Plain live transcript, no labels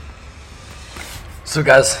So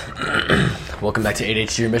guys, welcome back to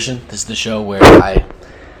ADHD Remission. This is the show where I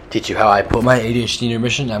teach you how I put my ADHD in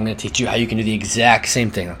remission. I'm going to teach you how you can do the exact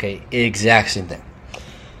same thing, okay? Exact same thing.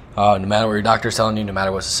 No matter what your doctor's telling you, no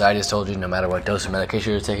matter what society has told you, no matter what dose of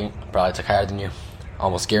medication you're taking, probably took higher than you.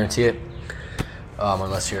 Almost guarantee it.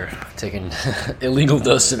 Unless you're taking illegal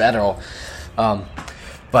doses of Adderall.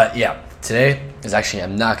 But yeah, today is actually,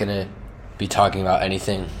 I'm not going to be talking about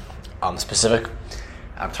anything specific.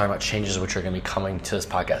 I'm talking about changes which are going to be coming to this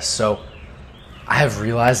podcast. So I have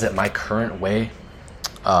realized that my current way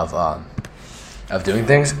of doing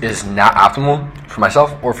things is not optimal for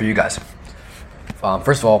myself or for you guys.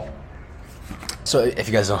 First of all, so if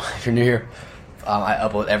you guys don't, if you're new here, I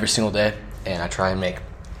upload every single day, and I try and make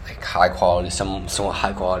like high quality, somewhat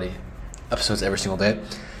high quality episodes every single day.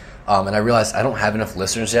 And I realized I don't have enough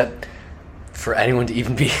listeners yet for anyone to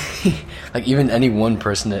even be like even any one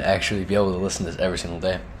person to actually be able to listen to this every single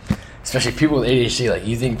day, especially people with ADHD. Like,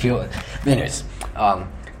 you think people, anyways, I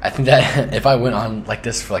think that if I went on like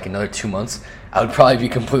this for like another 2 months, I would probably be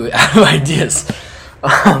completely out of ideas.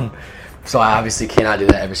 So I obviously cannot do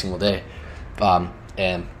that every single day,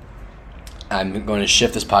 and I'm going to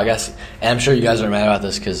shift this podcast. And I'm sure you guys are mad about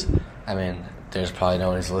this because I mean, there's probably no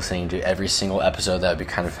one who's listening to every single episode. That would be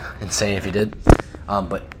kind of insane if you did.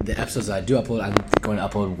 But the episodes that I do upload, I'm going to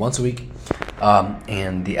upload once a week.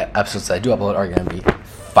 And the episodes that I do upload are going to be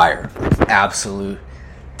fire. Absolute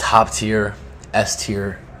top tier, S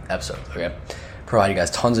tier episodes. Okay. Provide you guys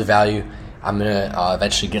tons of value. I'm going to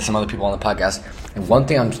eventually get some other people on the podcast. And one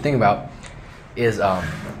thing I'm thinking about is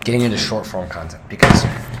getting into short form content, because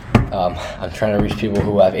I'm trying to reach people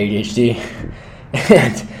who have ADHD.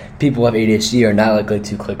 And people who have ADHD are not likely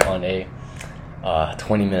to click on a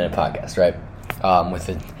 20-minute podcast, right? With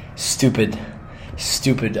a stupid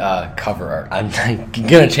cover art. I'm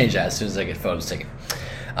gonna change that as soon as I get photos taken.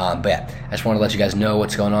 But yeah, I just want to let you guys know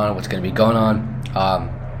what's going on, what's going to be going on.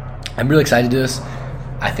 I'm really excited to do this.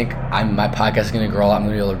 I think my podcast is going to grow a lot. I'm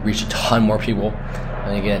going to be able to reach a ton more people. I'm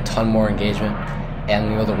going to get a ton more engagement, and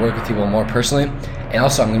I'm going to be able to work with people more personally. And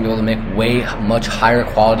also, I'm going to be able to make much higher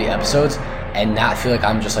quality episodes and not feel like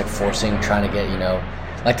I'm just like trying to get,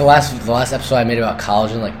 like the last episode I made about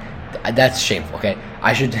collagen, like. That's shameful, okay?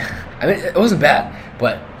 I mean, it wasn't bad,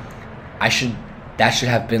 but that should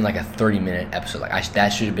have been like a 30-minute episode. Like, that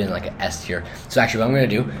should have been like an S tier. So actually, what I'm going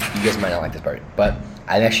to do, you guys might not like this part, but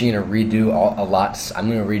I'm actually going to redo a lot. I'm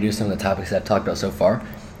going to redo some of the topics that I've talked about so far,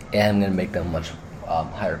 and I'm going to make them much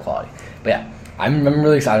higher quality. But yeah, I'm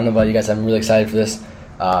really excited. I don't know about you guys. I'm really excited for this.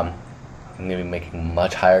 I'm going to be making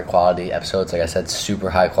much higher quality episodes. Like I said, super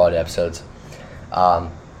high quality episodes.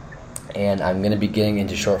 And I'm going to be getting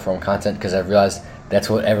into short-form content because I've realized that's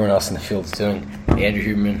what everyone else in the field is doing. Andrew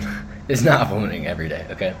Huberman is not uploading every day,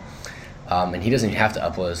 okay? And he doesn't even have to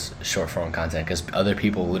upload his short-form content because other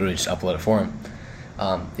people literally just upload it for him.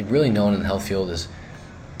 Really, no one in the health field is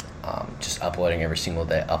just uploading every single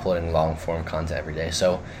day, uploading long-form content every day.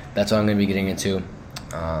 So that's what I'm going to be getting into.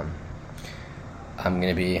 I'm going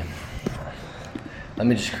to be... Let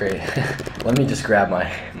me just grab my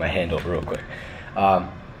handle real quick.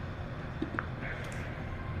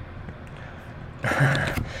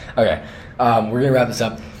 Okay, we're going to wrap this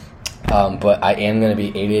up, but I am going to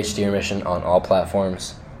be ADHD remission on all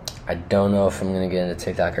platforms. I don't know if I'm going to get into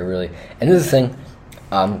TikTok. And this is the thing,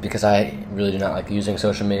 because I really do not like using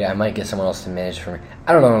social media. I might get someone else to manage it for me.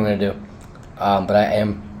 I don't know what I'm going to do, but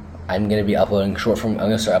I'm going to be uploading I'm going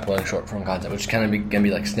to start uploading short form content, which is kind of going to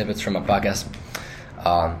be like snippets from my podcast,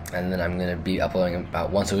 and then I'm going to be uploading about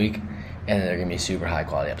once a week. And they're going to be super high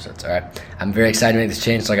quality episodes, all right? I'm very excited to make this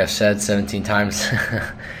change, like I've said 17 times.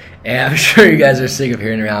 And I'm sure you guys are sick of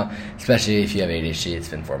hearing it around, especially if you have ADHD. It's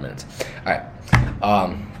been 4 minutes. All right.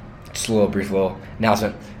 Just a brief little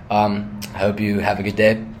announcement. I hope you have a good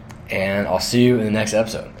day, and I'll see you in the next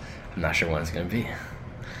episode. I'm not sure when it's going to be.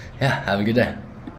 Yeah, have a good day.